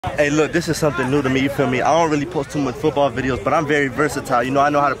Hey, look, this is something new to me, you feel me? I don't really post too much football videos, but I'm very versatile. You know,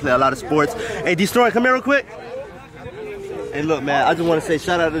 I know how to play a lot of sports. Hey, Deestroying, come here real quick. Hey, look, man, I just want to say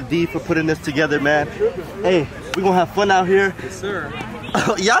shout out to D for putting this together, man. Hey, we're going to have fun out here. Yes, sir.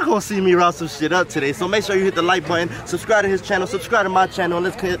 Y'all gonna see me route some shit up today, so make sure you hit the like button, subscribe to his channel, subscribe to my channel, and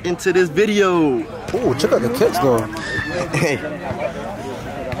let's get into this video. Ooh, check out the kicks though. Hey.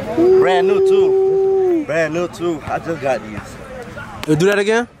 Brand new too. Brand new too. I just got these. You do that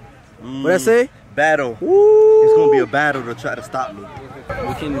again? What I say? Battle. Woo. It's gonna be a battle to try to stop me.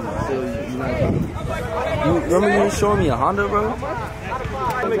 We can still, you remember you showing me a Honda, bro?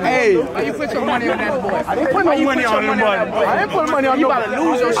 Hey, why you put your money on that boy? I didn't put no money on him. I didn't put money on you. About to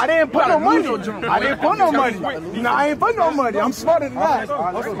lose your shit. I didn't put no money. I didn't put no money. You know, I ain't put no money. I'm smarter than that.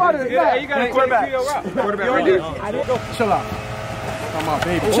 I'm smarter than that. You got a quarterback. Quarterback right there. Chill out. Come on,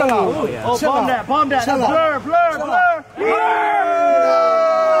 baby. Chill out. Oh, bomb that, bomb that. Chill out. Blur.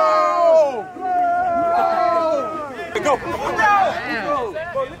 Go. Oh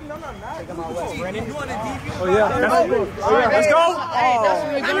yeah. Let's go.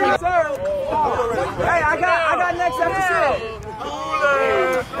 Hey, I got next episode.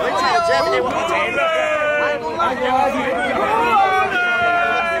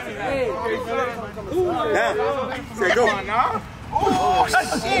 Now, say go. Oh shit.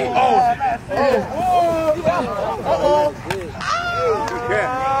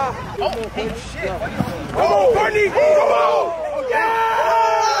 Come on, Bernie. Come on.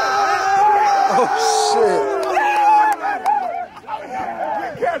 Oh shit.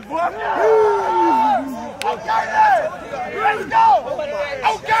 Let's go.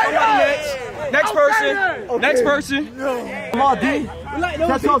 Okay. Next person. Next person. Come on, D.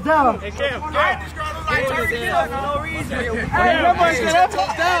 Catch those down. Hey,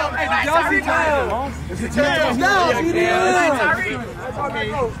 y'all see time.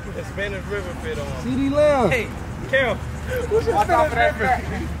 Spanish River fit on. CD Lamb. Hey, Carol. Watch out for that.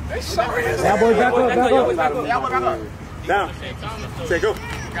 They sorry as hell. Boy, back up. Down. Say go.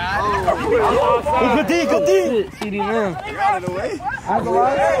 Good D. CD Lamb. Can't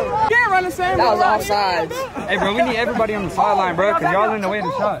run the same. That was offside. Hey, bro, we need everybody on the sideline, bro, because y'all in the way of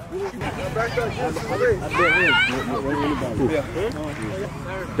the shot.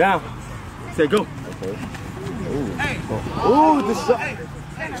 Down. Say go. Ooh, this shot.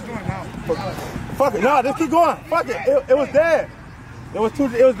 Fuck it. Nah, just keep going. Fuck it. It was dead. It was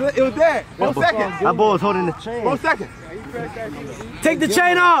dead. 1 second. That boy was holding the chain. 1 second. Take the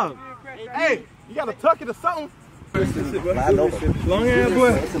chain off. Hey, you gotta tuck it or something. Long hair,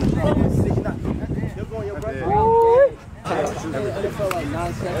 boy.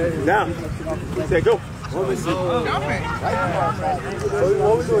 Down. Say go. What we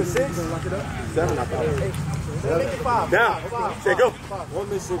doing, 6? 7, I thought. Down. Say go. 1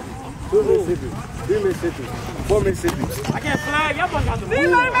 Mississippi. 2 Mississippi. 3 Mississippi. 4 Mississippi. I can't flag. Y'all both got the lead.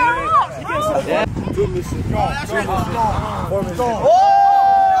 2 Mississippi. 4 Mississippi.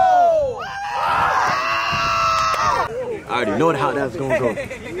 I already know how that's gonna go.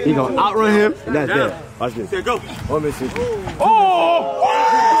 He gonna outrun him, and that's dead. Watch this. Say go. 1 Mississippi. Oh!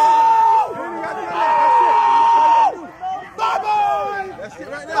 That's it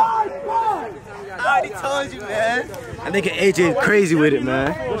right now. I already told you, man. I think AJ is crazy with it,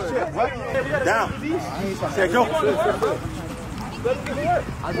 man. Down. Say go. Ooh. That's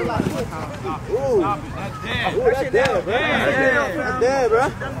dead, bro. That's dead, bro.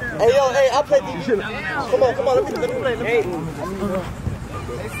 Hey, yo, hey, I played these. Come on, let me play.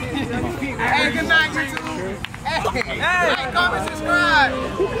 Hey, good night, YouTube. Hey, like, comment, subscribe.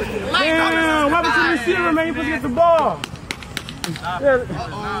 Like, comment, what happened to the receiver, man? You supposed to get the ball.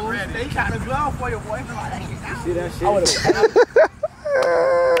 They got a glove for you, boy. See that shit?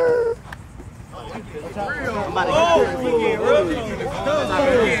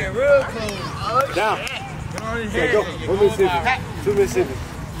 Down. Say go. 1 Mississippi. 2 Mississippi.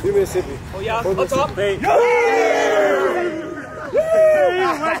 3 Mississippi. 4 Mississippi.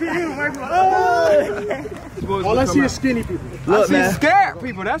 All I see is skinny people. Look, man. Scared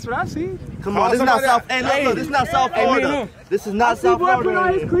people, that's what I see. Come on, this is not South. Hey, look, this is not South Florida. This is not South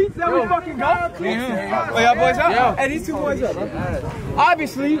Florida. Cleats that we fucking got. Oh, y'all boys up? Yeah. Hey, these 2 boys up.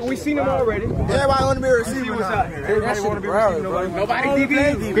 Obviously, we seen them already. Everybody want to be a receiver now. Everybody want to be a receiver. Nobody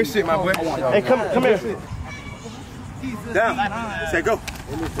DB. Good shit, my boy. Hey, come here. Down. Say go.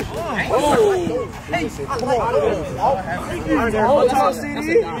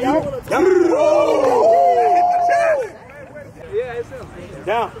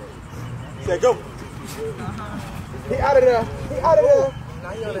 Down. Say go. He out of there.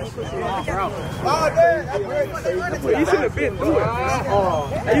 You should have been through it.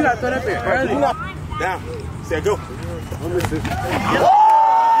 Hey, you got to throw that bit early. Down. Set, go.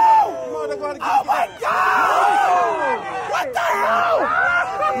 Oh my God! What the hell?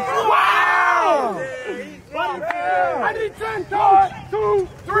 Wow! I need 10 cards. 2,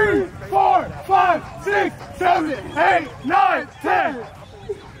 3, 4, 5, 6, 7, 8, 9, 10.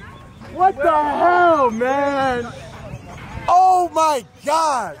 What the hell, man? Oh my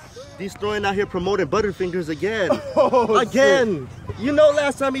God! Deestroying out here promoting Butterfingers again. Again. You know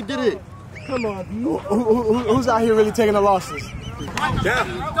last time he did it. Come on. Who's out here really taking the losses? Down.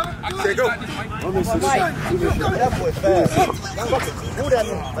 Set, go. That boy fast. Who that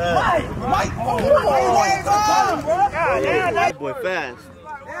nigga fast? That boy fast.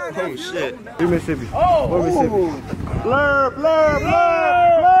 Oh shit. Mississippi. Blur.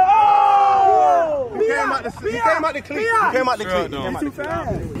 He came out the cleat. He came out the cleat. Too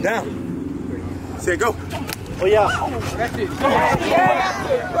fast. Down. Set, go. Oh yeah. That's it.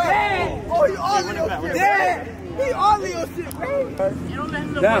 Oh, he all in your shit. Yeah. He all in your shit, man.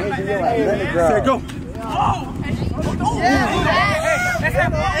 Down. Set, go.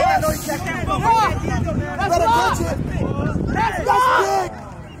 Better catch it. That's big.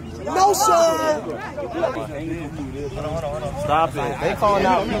 No, sir. Stop it. They calling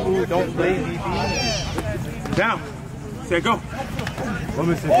out people who don't play DB. Down. Set, go.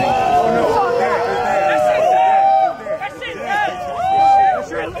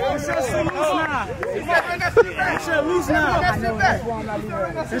 Loose now.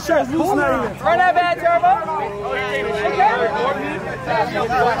 His shirt's loose now. Run that bad, Turbo.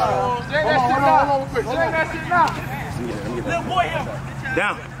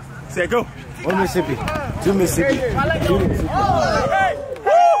 Down. Set, go. 1 Mississippi. 2 Mississippi. 2 Mississippi. 1,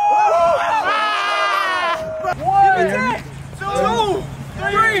 2,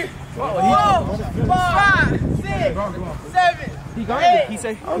 3, 4, 5, 6, 7. He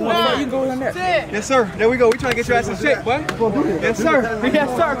said, you can go in there. Yes, sir. There we go. We trying to get your ass in shape, boy. Yes, sir. Yes,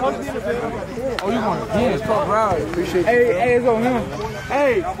 sir. Oh, you want to get Coach Brown. Appreciate it. Hey, it's on him.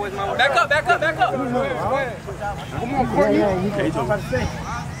 Hey. Back up. Come on, Courtney.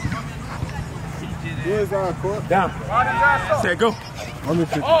 Down. Set, go.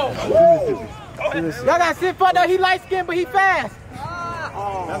 Y'all got sit for though. He light skinned, but he fast.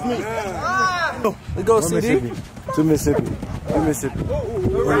 That's me. Let's go, CD. 2 Mississippi. 2 Mississippi. You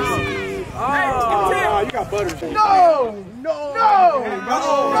got butter. No!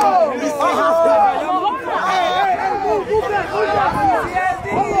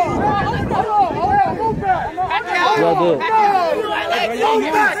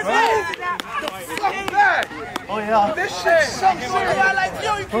 Oh yeah. This shit's so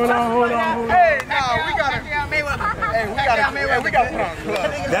serious. Hold on. Hey, nah, we got to. Hey, we got to put on club.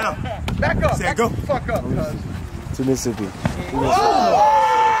 Down. Back up. Set, go. Fuck up. 2 Mississippi. Show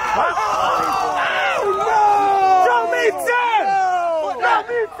me 10.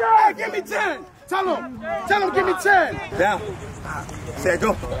 Hey, give me 10. Tell him, give me 10. Down. Set,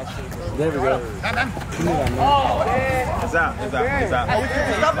 go. There we go. It's out.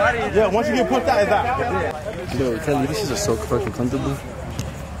 Yeah, once you get pushed out, it's out. Yo, Kelly, this is so fucking comfortable.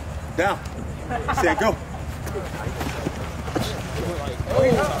 Down. Set, go.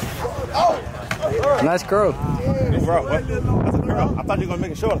 Nice curl. Bro, what? That's a curl. I thought you were going to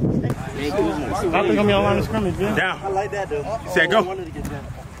make it shorter. I think I'm going to be on line of scrimmage, man. Down. I like that though. Set, go.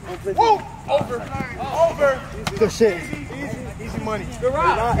 Woo! Over. Good shit. Easy money.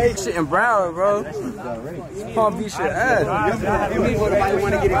 Hey, shit in Broward, bro. Palm Beach shit ass.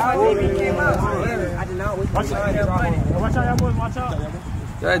 Watch out, y'all boys. Watch out.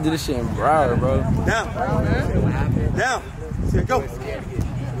 Gotta do this shit in Broward, bro. Down. Set, go.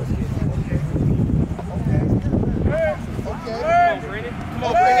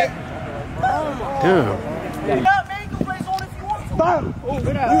 Damn.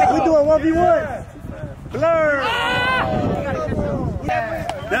 We doing 1v1. Blur.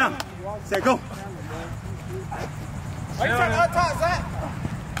 Down. Set, go. Why you trying to up-top, Zach?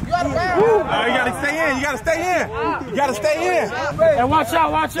 You out of bounds. You gotta stay in. And watch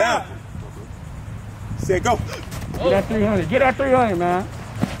out. Down. Set, go. Get that 300, man.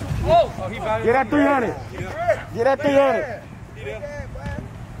 Get that 300. Get that 300.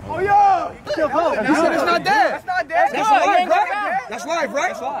 Oh, yo! Still close. You said it's not dead. That's live, right? That's live,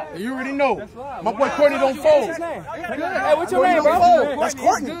 right? You already know. My boy Courtney don't fold. Hey, what's your name, bro? That's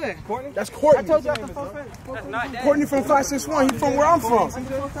Courtney. That's Courtney. Courtney from 561. He from where I'm from.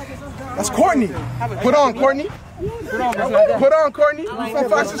 That's Courtney. Put on, Courtney. Put on, Courtney. You from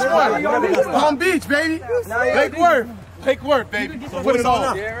 561. Palm Beach, baby. Lake Worth. Fake work, baby. Put it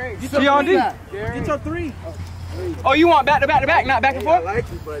on. Get your D. Get your 3. Oh, you want back to back to back, not back and forth? I like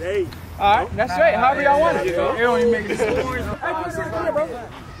you, but hey. All right, that's straight. However y'all want it. It don't even make sense.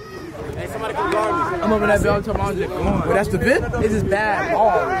 Hey, somebody come guard me. I'm over that belt to my come on. But that's the bit? This is bad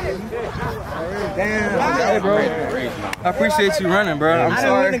ball. Damn. Hey, bro. I appreciate you running, bro. I'm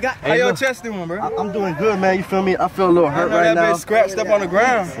sorry. How your chest doing, bro? I'm doing good, man. You feel me? I feel a little hurt right now. That bitch scratched up on the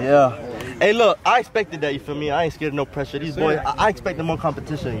ground. Yeah. Hey, look, I expected that, you feel me? I ain't scared of no pressure. These boys, I expected more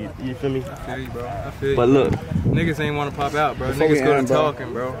competition, you feel me? I feel you, bro. I feel you. But look. Niggas ain't want to pop out, bro. Niggas go to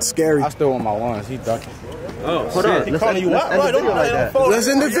talking, bro. Scary. I still want my ones. He ducking. Oh, Hold on. Let's end the video like that. Let's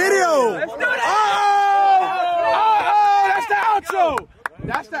end the video. Let's do that. Oh, that's the outro.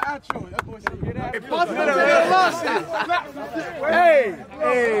 That's the outro. That boy should get out. Hey, bosses don't take no losses.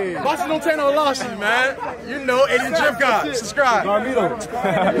 Hey, bosses don't take no losses, man. You know, Eddie the Gym Guy. Subscribe.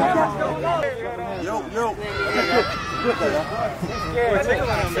 Yo.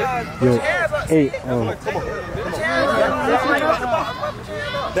 Hey,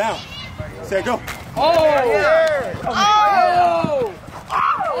 Down. Say go.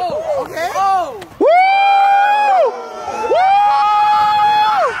 Okay. Woo!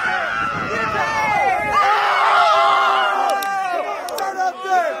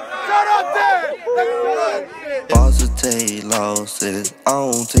 Bosses take losses, I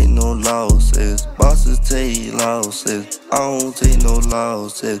don't take no losses. Bosses take losses, I don't take no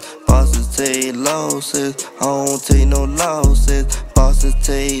losses. Bosses take losses, I don't take no losses. Bosses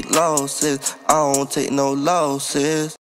take losses, I don't take no losses.